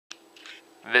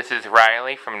This is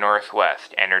Riley from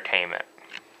Northwest Entertainment.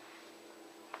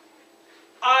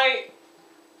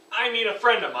 A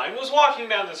friend of mine was walking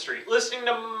down the street listening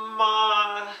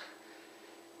to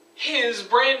his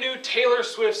brand new Taylor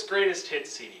Swift's Greatest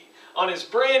Hits CD on his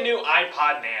brand new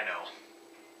iPod Nano.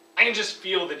 I can just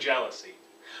feel the jealousy.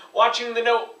 Watching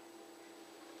the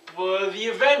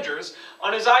Avengers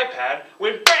on his iPad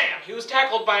when BAM! He was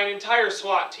tackled by an entire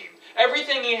SWAT team.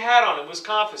 Everything he had on him was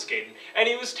confiscated, and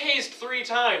he was tased 3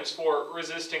 times for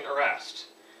resisting arrest.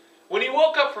 When he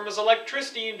woke up from his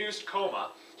electricity-induced coma,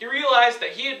 he realized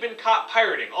that he had been caught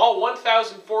pirating all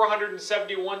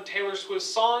 1,471 Taylor Swift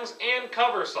songs and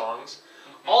cover songs,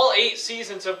 all 8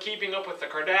 seasons of Keeping Up with the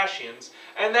Kardashians,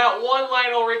 and that one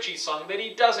Lionel Richie song that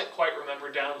he doesn't quite remember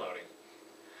downloading.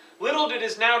 Little did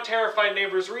his now terrified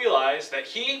neighbors realize that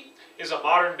he is a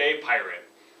modern-day pirate.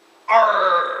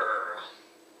 Arrgh!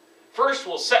 First,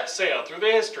 we'll set sail through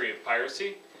the history of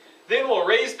piracy. Then we'll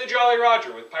raise the Jolly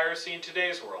Roger with piracy in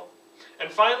today's world.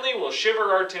 And finally, we'll shiver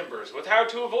our timbers with how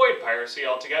to avoid piracy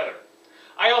altogether.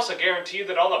 I also guarantee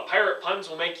that all the pirate puns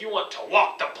will make you want to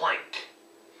walk the plank.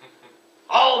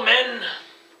 All men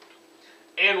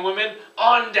and women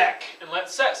on deck, and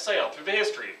let's set sail through the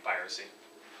history of piracy.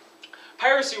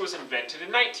 Piracy was invented in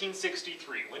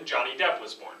 1963 when Johnny Depp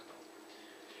was born.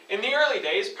 In the early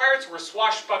days, pirates were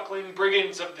swashbuckling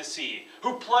brigands of the sea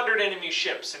who plundered enemy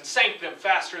ships and sank them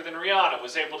faster than Rihanna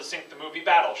was able to sink the movie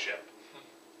Battleship.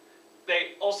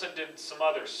 They also did some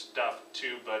other stuff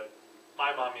too, but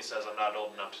my mommy says I'm not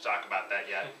old enough to talk about that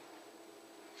yet.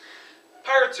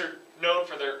 Pirates are known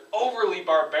for their overly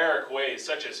barbaric ways,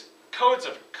 such as codes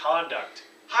of conduct,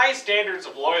 high standards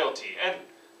of loyalty, and,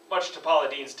 much to Paula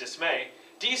Deen's dismay,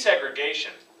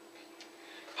 desegregation.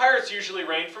 Pirates usually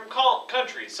reigned from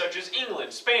countries such as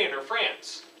England, Spain, or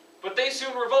France, but they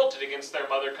soon revolted against their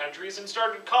mother countries and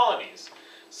started colonies,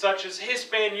 such as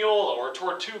Hispaniola or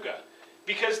Tortuga,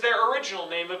 because their original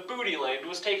name of Bootyland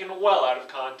was taken well out of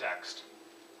context.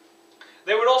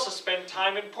 They would also spend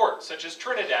time in ports such as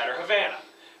Trinidad or Havana,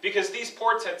 because these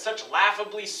ports had such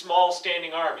laughably small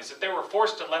standing armies that they were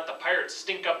forced to let the pirates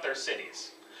stink up their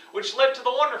cities, which led to the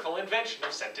wonderful invention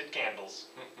of scented candles.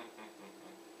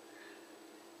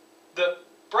 The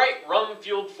bright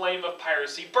rum-fueled flame of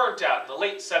piracy burnt out in the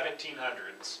late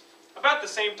 1700s, about the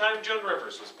same time Joan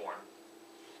Rivers was born.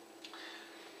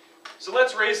 So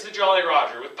let's raise the Jolly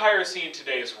Roger with piracy in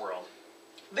today's world.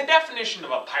 The definition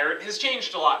of a pirate has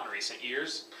changed a lot in recent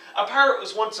years. A pirate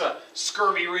was once a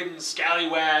scurvy-ridden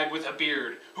scallywag with a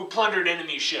beard who plundered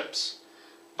enemy ships.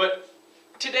 But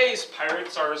today's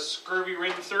pirates are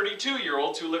scurvy-ridden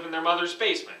 32-year-olds who live in their mother's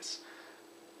basements.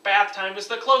 Bath time is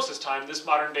the closest time this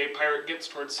modern-day pirate gets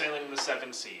towards sailing the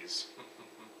 7 seas.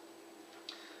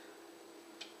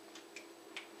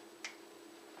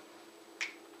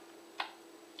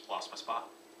 Lost my spot.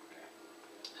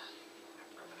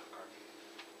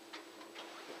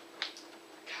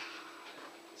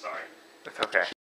 Sorry. It's okay.